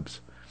the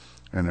lips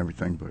and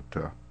everything.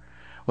 But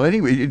well,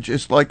 anyway, it's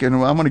just like, and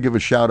I'm going to give a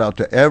shout out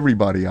to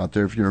everybody out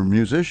there. If you're a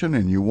musician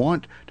and you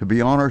want to be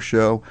on our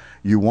show,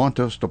 you want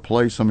us to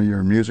play some of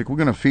your music, we're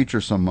going to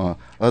feature some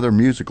other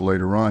music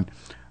later on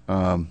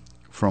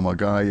from a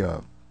guy,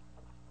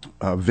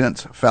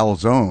 Vince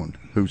Falzone,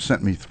 who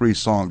sent me 3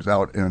 songs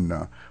out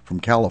from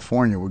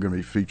California. We're going to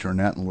be featuring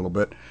that in a little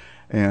bit.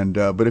 And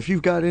but if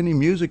you've got any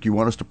music you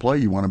want us to play,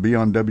 you want to be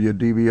on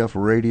WDBF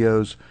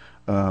Radio's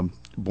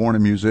Born a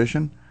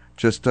Musician,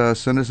 just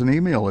send us an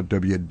email at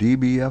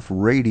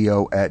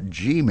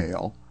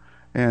wdbfradio@gmail.com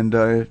and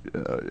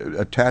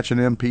attach an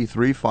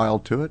MP3 file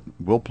to it.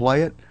 We'll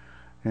play it,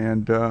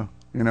 and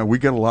we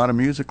get a lot of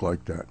music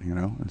like that,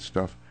 and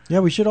stuff. Yeah,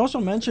 we should also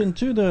mention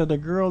too the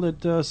girl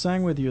that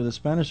sang with you, the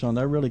Spanish song.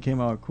 That really came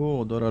out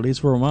cool.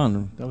 Doralice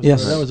Roman.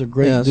 That was a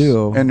great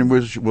duo. And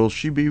will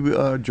she be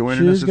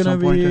joining us at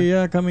some point? She's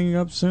going to be coming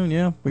up soon.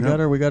 Yeah, we got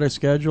her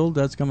scheduled.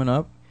 That's coming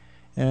up.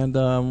 And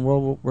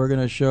we're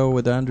going to show,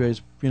 with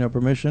Andrei's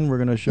permission, we're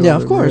going to show. Yeah,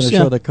 of course.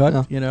 Show the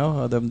cut.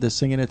 Yeah. Them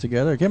singing it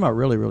together. It came out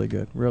really, really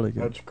good. Really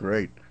good. That's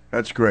great.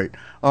 That's great.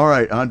 All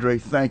right, Andrei,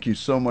 thank you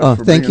so much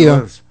for being with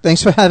us.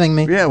 Thanks for having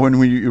me. Yeah, when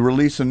we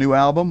release a new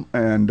album,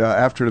 and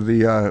after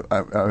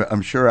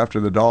I'm sure after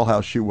the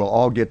Dollhouse shoot, we'll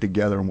all get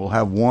together and we'll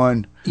have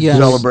one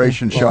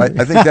celebration show. I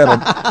think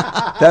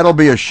that'll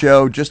be a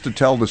show just to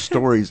tell the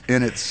stories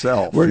in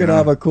itself. We're gonna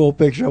have a cool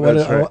picture.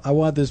 I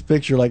want this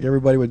picture like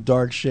everybody with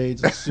dark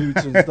shades and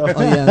suits and stuff.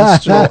 Oh yeah,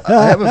 that's true.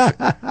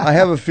 I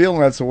have a feeling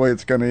that's the way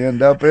it's going to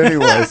end up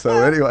anyway.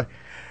 So anyway.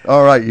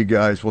 All right, you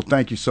guys. Well,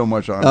 thank you so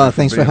much, Andrei.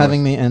 Thanks for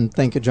having me, and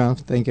thank you, John.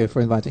 Thank you for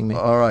inviting me.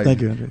 All right.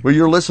 Thank you, Andrei. Well,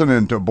 you're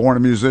listening to Born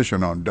a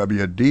Musician on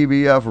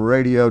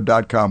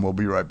WDBFradio.com. We'll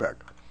be right back.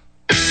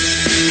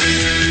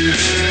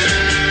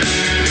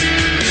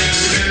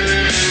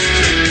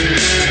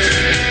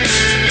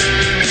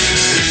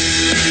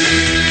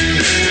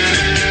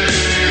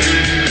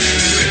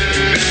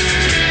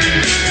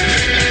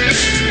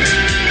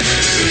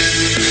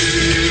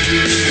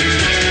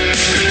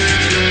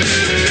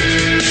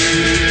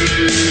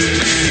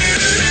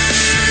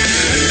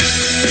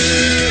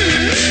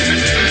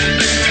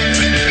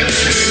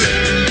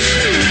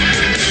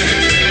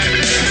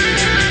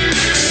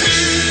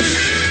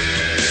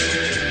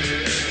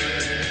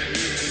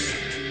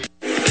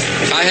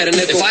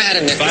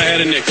 If I had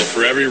a nickel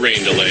for every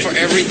rain delay. For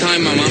every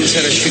time my mom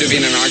said I should have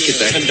been an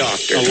architect. A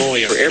doctor. A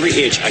lawyer. For every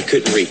itch I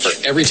couldn't reach. For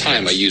every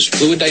time I used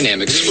fluid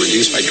dynamics to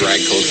reduce my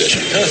drag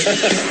coefficient.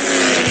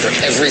 For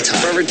every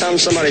time. For every time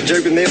somebody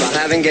joked with me about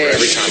having gas.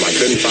 For every time I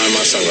couldn't find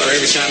my sunglasses. For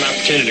every time I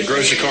pretended a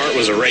grocery cart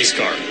was a race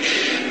car.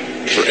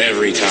 For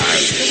every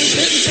time.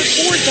 For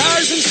 4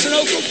 tires in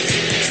Sunoco.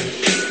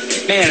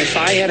 Man, if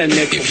I had a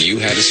nickel. If you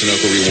had a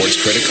Sunoco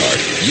Rewards credit card,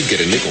 you'd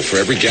get a nickel for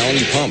every gallon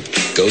you pump.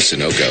 Go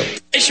Sunoco.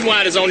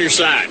 Nationwide is on your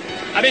side.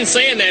 I've been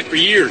saying that for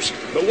years,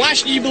 but why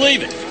should you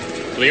believe it?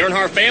 The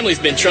Earnhardt family's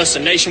been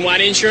trusting Nationwide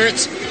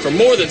Insurance for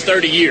more than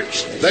 30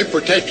 years. They've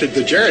protected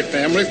the Jarrett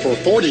family for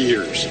 40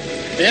 years.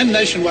 And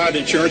Nationwide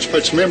Insurance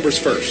puts members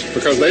first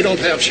because they don't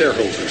have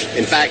shareholders.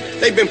 In fact,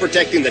 they've been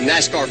protecting the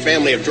NASCAR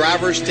family of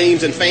drivers,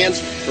 teams, and fans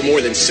for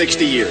more than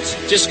 60 years.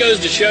 Just goes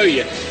to show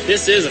you,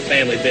 this is a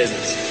family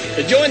business.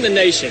 To join the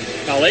nation,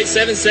 call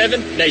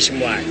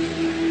 877-NATIONWIDE.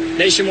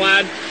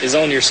 Nationwide is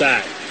on your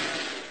side.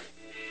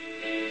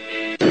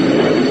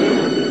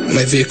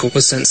 My vehicle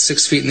was sent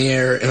 6 feet in the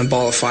air in a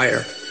ball of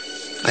fire.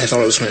 I thought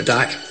I was going to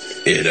die.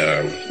 It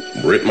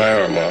ripped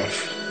my arm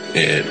off.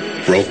 It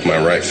broke my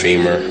right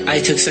femur.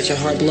 I took such a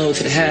hard blow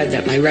to the head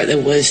that my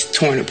retina was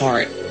torn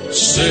apart.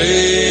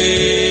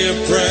 Say a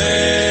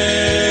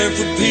prayer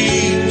for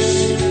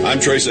peace. I'm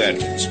Trace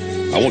Atkins.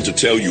 I want to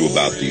tell you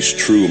about these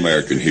true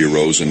American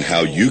heroes and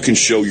how you can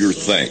show your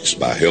thanks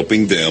by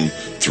helping them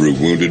through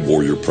Wounded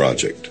Warrior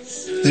Project.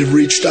 They've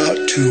reached out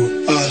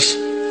to us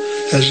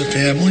as a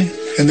family,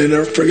 and they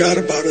never forgot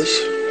about us.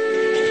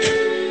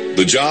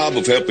 The job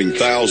of helping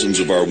thousands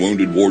of our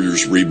wounded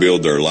warriors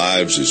rebuild their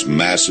lives is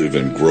massive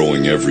and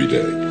growing every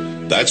day.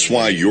 That's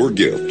why your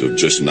gift of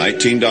just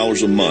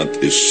 $19 a month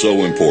is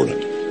so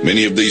important.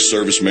 Many of these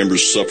service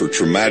members suffer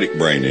traumatic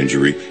brain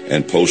injury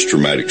and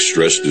post-traumatic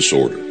stress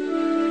disorder.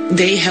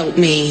 They helped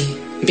me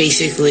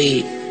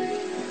basically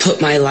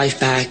put my life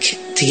back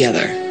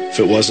together. If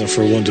it wasn't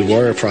for Wounded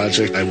Warrior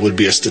Project, I would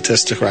be a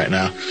statistic right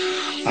now.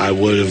 I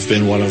would have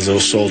been one of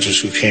those soldiers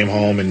who came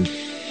home and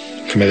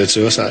committed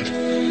suicide.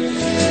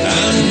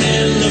 I'm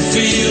in the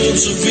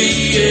fields of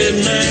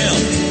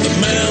Vietnam, the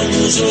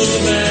mountains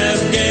of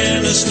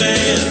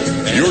Afghanistan.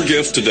 Your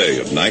gift today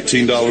of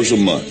 $19 a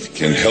month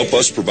can help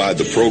us provide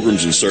the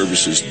programs and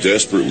services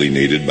desperately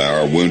needed by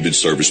our wounded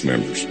service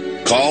members.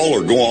 Call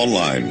or go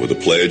online with a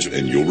pledge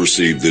and you'll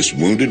receive this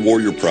Wounded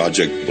Warrior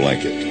Project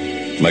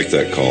blanket. Make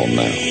that call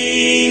now.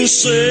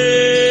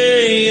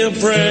 Say a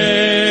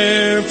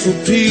prayer for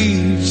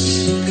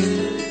peace.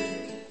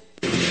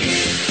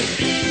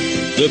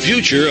 The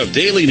future of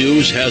daily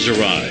news has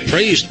arrived.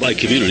 Praised by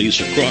communities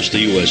across the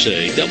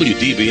USA,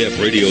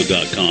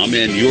 WDBFradio.com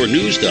and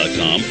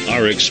YourNews.com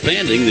are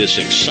expanding this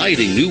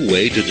exciting new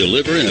way to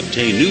deliver and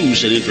obtain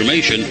news and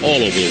information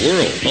all over the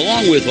world.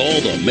 Along with all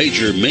the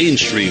major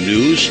mainstream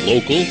news,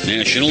 local,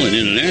 national, and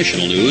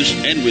international news,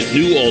 and with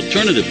new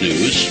alternative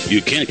news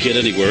you can't get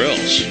anywhere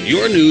else.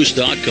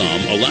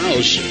 YourNews.com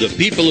allows the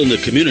people in the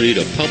community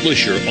to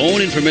publish your own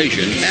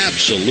information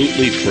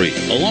absolutely free.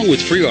 Along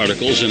with free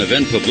articles and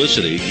event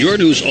publicity, Your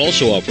News News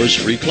also offers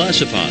free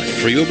classified,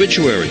 free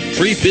obituary,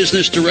 free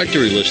business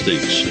directory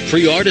listings,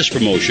 free artist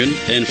promotion,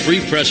 and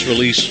free press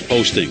release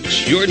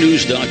postings.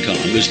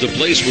 YourNews.com is the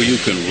place where you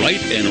can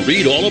write and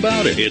read all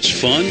about it. It's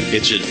fun,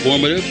 it's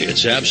informative,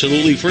 it's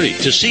absolutely free.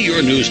 To see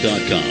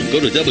YourNews.com,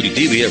 go to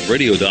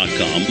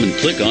WDBFradio.com and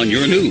click on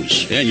Your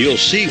News, and you'll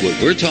see what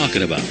we're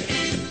talking about.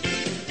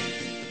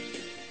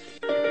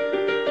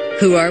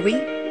 Who are we?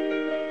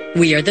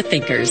 We are the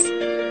thinkers,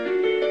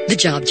 the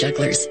job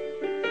jugglers,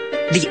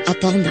 the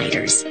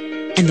up-all-nighters,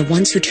 and the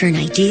ones who turn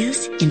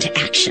ideas into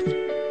action.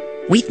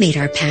 We've made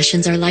our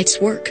passions our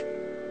life's work.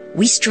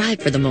 We strive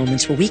for the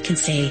moments where we can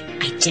say,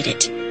 I did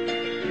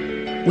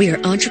it. We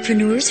are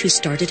entrepreneurs who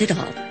started it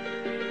all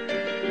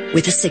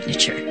with a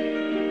signature.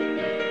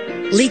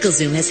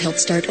 LegalZoom has helped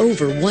start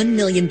over 1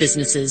 million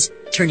businesses,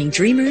 turning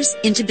dreamers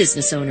into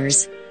business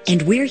owners,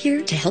 and we're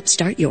here to help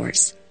start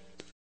yours.